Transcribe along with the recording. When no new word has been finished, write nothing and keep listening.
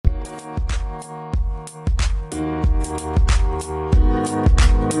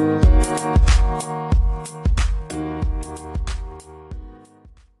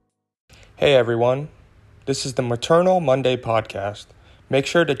Hey everyone, this is the Maternal Monday podcast. Make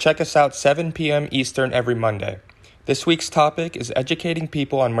sure to check us out 7 p.m. Eastern every Monday. This week's topic is educating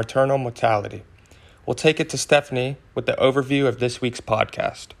people on maternal mortality. We'll take it to Stephanie with the overview of this week's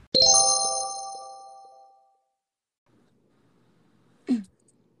podcast.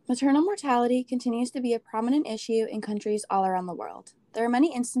 Maternal mortality continues to be a prominent issue in countries all around the world. There are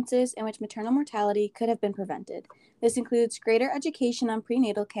many instances in which maternal mortality could have been prevented. This includes greater education on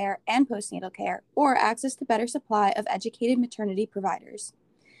prenatal care and postnatal care, or access to better supply of educated maternity providers.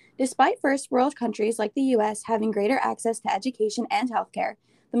 Despite first world countries like the U.S. having greater access to education and healthcare,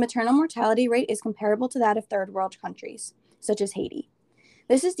 the maternal mortality rate is comparable to that of third world countries, such as Haiti.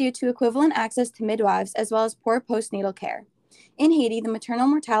 This is due to equivalent access to midwives as well as poor postnatal care. In Haiti, the maternal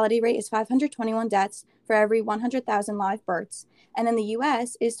mortality rate is 521 deaths for every 100,000 live births, and in the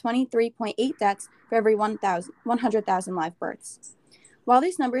U.S. is 23.8 deaths for every 100,000 live births. While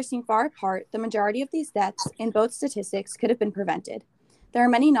these numbers seem far apart, the majority of these deaths in both statistics could have been prevented. There are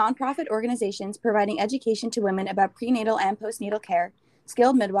many nonprofit organizations providing education to women about prenatal and postnatal care,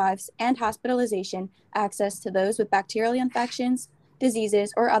 skilled midwives, and hospitalization access to those with bacterial infections,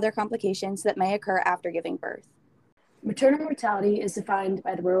 diseases, or other complications that may occur after giving birth. Maternal mortality is defined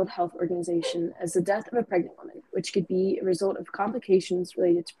by the World Health Organization as the death of a pregnant woman, which could be a result of complications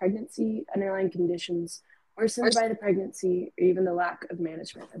related to pregnancy, underlying conditions, worsened by the pregnancy, or even the lack of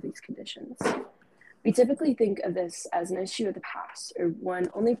management of these conditions. We typically think of this as an issue of the past, or one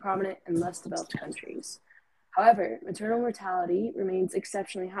only prominent in less developed countries. However, maternal mortality remains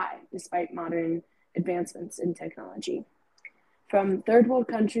exceptionally high despite modern advancements in technology. From third world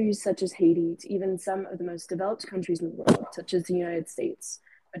countries such as Haiti to even some of the most developed countries in the world, such as the United States,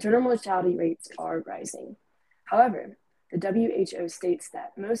 maternal mortality rates are rising. However, the WHO states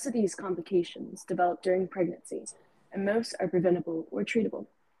that most of these complications develop during pregnancy, and most are preventable or treatable.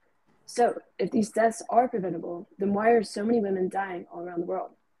 So, if these deaths are preventable, then why are so many women dying all around the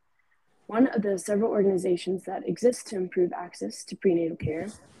world? One of the several organizations that exist to improve access to prenatal care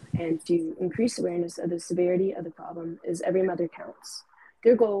and to increase awareness of the severity of the problem is Every Mother Counts.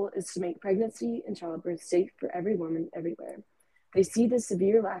 Their goal is to make pregnancy and childbirth safe for every woman everywhere. They see the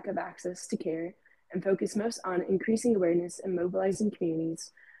severe lack of access to care and focus most on increasing awareness and mobilizing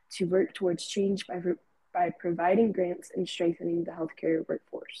communities to work towards change by providing grants and strengthening the healthcare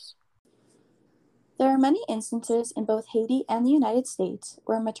workforce. There are many instances in both Haiti and the United States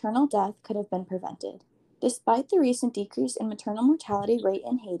where maternal death could have been prevented. Despite the recent decrease in maternal mortality rate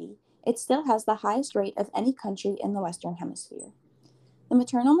in Haiti, it still has the highest rate of any country in the Western Hemisphere. The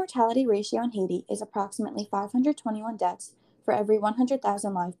maternal mortality ratio in Haiti is approximately 521 deaths for every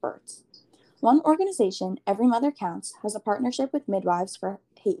 100,000 live births. One organization, Every Mother Counts, has a partnership with Midwives for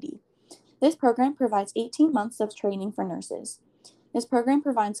Haiti. This program provides 18 months of training for nurses. This program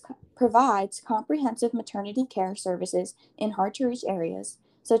provides comprehensive maternity care services in hard-to-reach areas,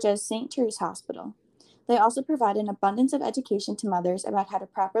 such as St. Therese Hospital. They also provide an abundance of education to mothers about how to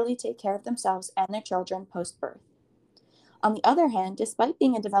properly take care of themselves and their children post-birth. On the other hand, despite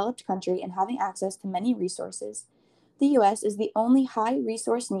being a developed country and having access to many resources, the U.S. is the only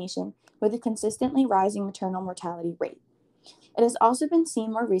high-resource nation with a consistently rising maternal mortality rate. It has also been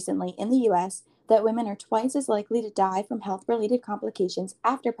seen more recently in the U.S. that women are twice as likely to die from health-related complications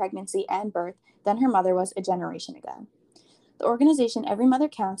after pregnancy and birth than her mother was a generation ago. The organization Every Mother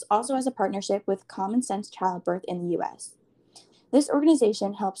Counts also has a partnership with Common Sense Childbirth in the U.S. This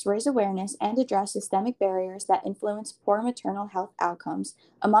organization helps raise awareness and address systemic barriers that influence poor maternal health outcomes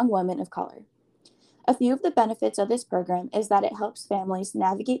among women of color. A few of the benefits of this program is that it helps families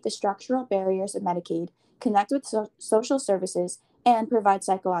navigate the structural barriers of Medicaid, connect with social services, and provide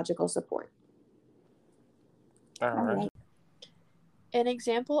psychological support. All right. An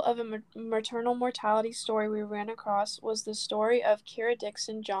example of a maternal mortality story we ran across was the story of Kira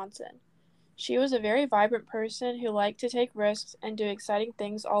Dixon Johnson. She was a very vibrant person who liked to take risks and do exciting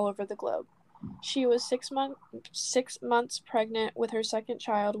things all over the globe. She was 6 months pregnant with her second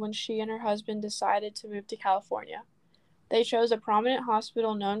child when she and her husband decided to move to California. They chose a prominent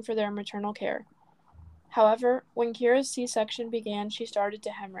hospital known for their maternal care. However, when Kira's C-section began, she started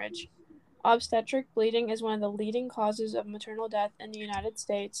to hemorrhage. Obstetric bleeding is one of the leading causes of maternal death in the United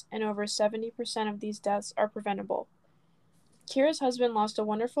States, and over 70% of these deaths are preventable. Kira's husband lost a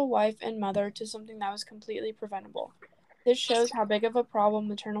wonderful wife and mother to something that was completely preventable. This shows how big of a problem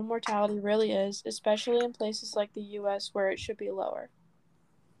maternal mortality really is, especially in places like the U.S. where it should be lower.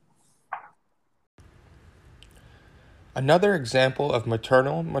 Another example of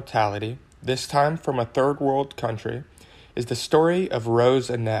maternal mortality, this time from a third world country, is the story of Rose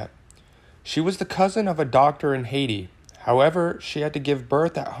Annette. She was the cousin of a doctor in Haiti. However, she had to give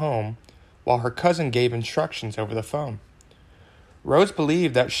birth at home while her cousin gave instructions over the phone. Rose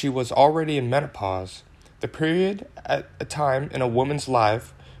believed that she was already in menopause, the period at a time in a woman's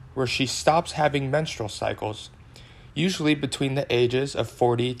life where she stops having menstrual cycles, usually between the ages of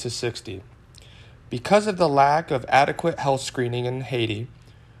 40 to 60. Because of the lack of adequate health screening in Haiti,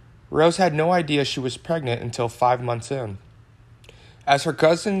 Rose had no idea she was pregnant until 5 months in. As her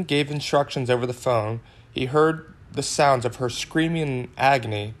cousin gave instructions over the phone, he heard the sounds of her screaming in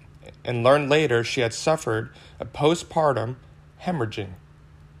agony and learned later she had suffered a postpartum hemorrhaging.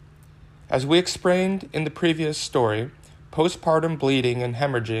 As we explained in the previous story, postpartum bleeding and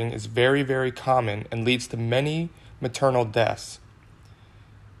hemorrhaging is very, very common and leads to many maternal deaths.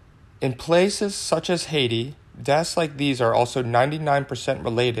 In places such as Haiti, deaths like these are also 99%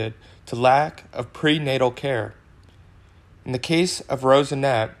 related to lack of prenatal care. In the case of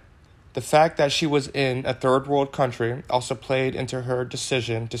Rosanette, the fact that she was in a third world country also played into her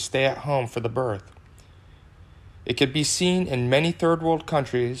decision to stay at home for the birth. It could be seen in many third world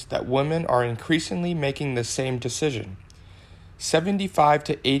countries that women are increasingly making the same decision. 75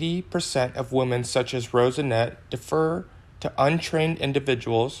 to 80% of women such as Rosanette defer to untrained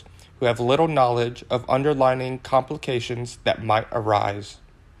individuals who have little knowledge of underlying complications that might arise.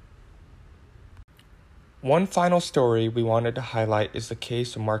 One final story we wanted to highlight is the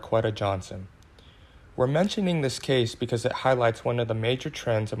case of Marquetta Johnson. We're mentioning this case because it highlights one of the major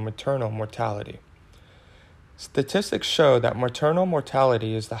trends of maternal mortality. Statistics show that maternal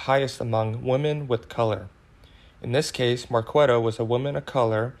mortality is the highest among women with color. In this case, Marquetta was a woman of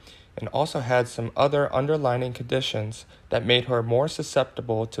color and also had some other underlying conditions that made her more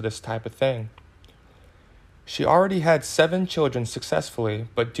susceptible to this type of thing. She already had 7 children successfully,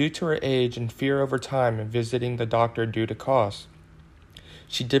 but due to her age and fear over time in visiting the doctor due to cost,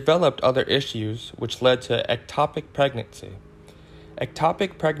 she developed other issues which led to ectopic pregnancy.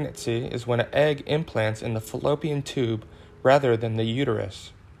 Ectopic pregnancy is when an egg implants in the fallopian tube rather than the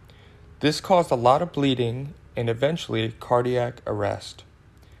uterus. This caused a lot of bleeding and eventually cardiac arrest.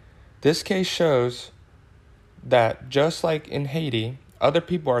 This case shows that just like in Haiti, other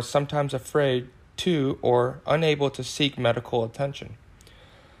people are sometimes afraid to or unable to seek medical attention.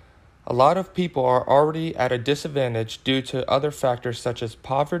 A lot of people are already at a disadvantage due to other factors such as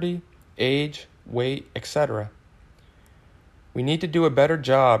poverty, age, weight, etc. We need to do a better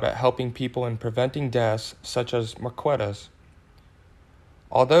job at helping people in preventing deaths such as Marquetta's.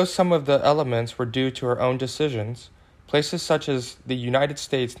 Although some of the elements were due to her own decisions, places such as the United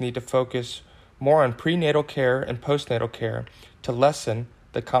States need to focus more on prenatal care and postnatal care to lessen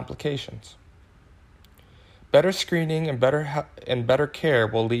the complications. Better screening and better care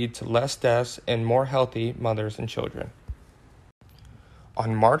will lead to less deaths and more healthy mothers and children.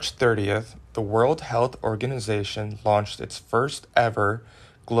 On March 30th, the World Health Organization launched its first ever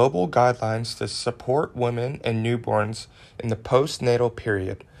global guidelines to support women and newborns in the postnatal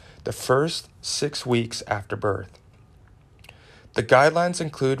period, the first 6 weeks after birth. The guidelines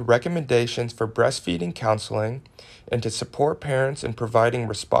include recommendations for breastfeeding counseling and to support parents in providing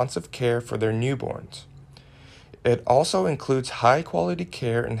responsive care for their newborns. It also includes high-quality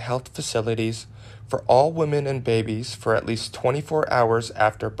care in health facilities for all women and babies for at least 24 hours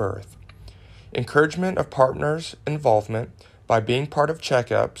after birth. Encouragement of partners' involvement by being part of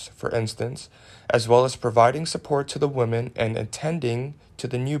checkups, for instance, as well as providing support to the women and attending to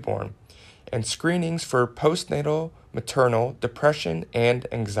the newborn, and screenings for postnatal maternal depression and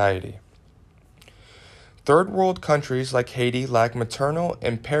anxiety. Third world countries like Haiti lack maternal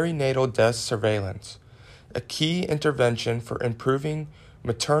and perinatal death surveillance, a key intervention for improving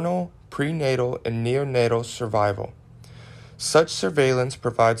maternal, prenatal, and neonatal survival. Such surveillance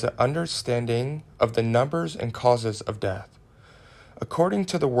provides an understanding of the numbers and causes of death. According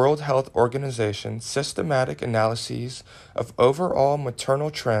to the World Health Organization, systematic analyses of overall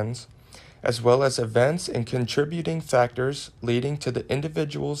maternal trends, as well as events and contributing factors leading to the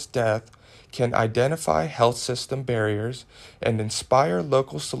individual's death, can identify health system barriers and inspire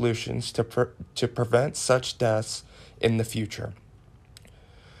local solutions to prevent such deaths in the future.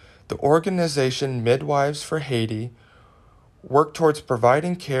 The organization Midwives for Haiti worked towards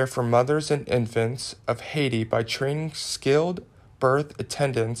providing care for mothers and infants of Haiti by training skilled birth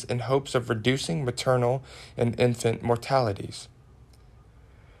attendants in hopes of reducing maternal and infant mortalities.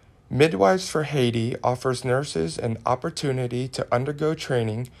 Midwives for Haiti offers nurses an opportunity to undergo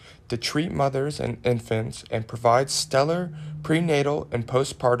training to treat mothers and infants and provides stellar prenatal and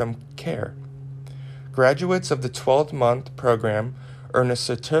postpartum care. Graduates of the 12-month program earn a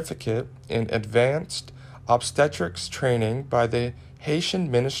certificate in advanced obstetrics training by the Haitian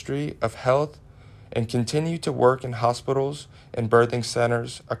Ministry of Health and continue to work in hospitals and birthing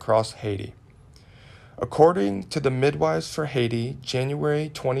centers across Haiti. According to the Midwives for Haiti January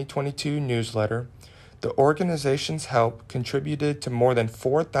 2022 newsletter, the organization's help contributed to more than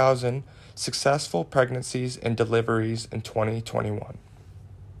 4,000 successful pregnancies and deliveries in 2021.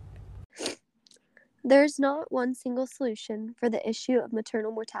 There is not one single solution for the issue of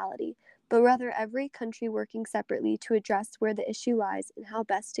maternal mortality, but rather every country working separately to address where the issue lies and how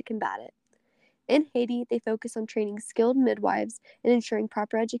best to combat it. In Haiti, they focus on training skilled midwives and ensuring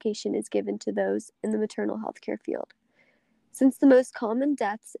proper education is given to those in the maternal health care field. Since the most common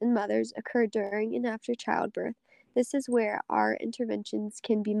deaths in mothers occur during and after childbirth, this is where our interventions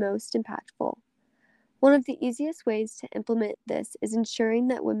can be most impactful. One of the easiest ways to implement this is ensuring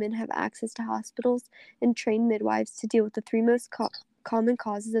that women have access to hospitals and trained midwives to deal with the three most common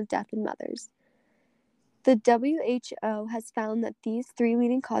causes of death in mothers. The WHO has found that these three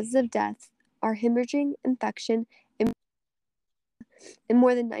leading causes of death are hemorrhaging, infection, and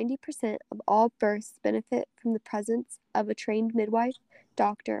more than 90% of all births benefit from the presence of a trained midwife,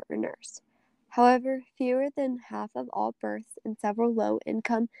 doctor, or nurse. However, fewer than half of all births in several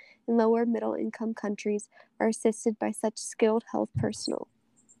low-income and lower-middle-income countries are assisted by such skilled health personnel.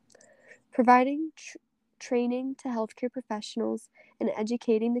 Providing training to healthcare professionals and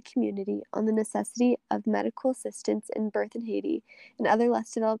educating the community on the necessity of medical assistance in birth in Haiti and other less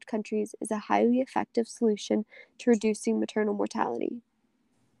developed countries is a highly effective solution to reducing maternal mortality.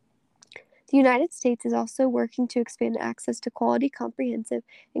 The United States is also working to expand access to quality, comprehensive,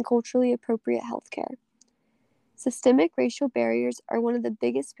 and culturally appropriate health care. Systemic racial barriers are one of the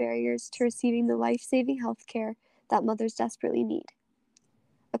biggest barriers to receiving the life-saving health care that mothers desperately need.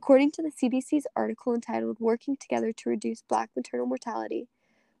 According to the CDC's article entitled Working Together to Reduce Black Maternal Mortality,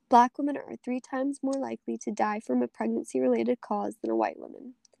 Black women are 3 times more likely to die from a pregnancy-related cause than a white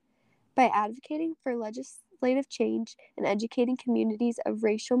woman. By advocating for legislative change and educating communities of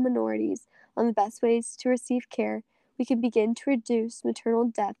racial minorities on the best ways to receive care, we can begin to reduce maternal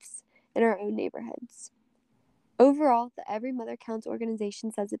deaths in our own neighborhoods. Overall, the Every Mother Counts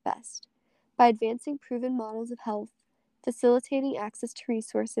organization says it best. By advancing proven models of health, facilitating access to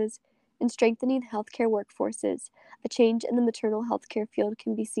resources, and strengthening healthcare workforces, a change in the maternal healthcare field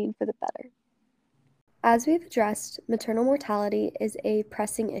can be seen for the better. As we've addressed, maternal mortality is a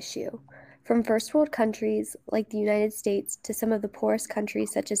pressing issue. From first world countries like the United States to some of the poorest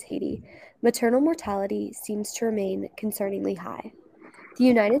countries such as Haiti, maternal mortality seems to remain concerningly high. The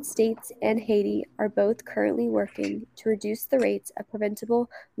United States and Haiti are both currently working to reduce the rates of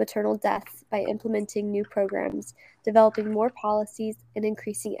preventable maternal deaths by implementing new programs, developing more policies, and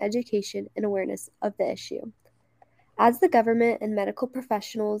increasing education and awareness of the issue. As the government and medical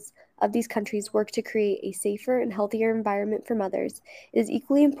professionals of these countries work to create a safer and healthier environment for mothers, it is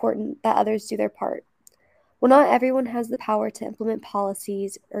equally important that others do their part. While not everyone has the power to implement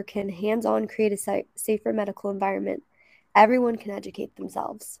policies or can hands-on create a safer medical environment, everyone can educate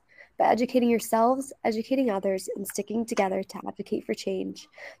themselves. By educating yourselves, educating others, and sticking together to advocate for change,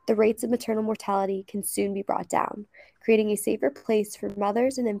 the rates of maternal mortality can soon be brought down, creating a safer place for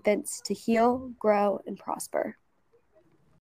mothers and infants to heal, grow, and prosper.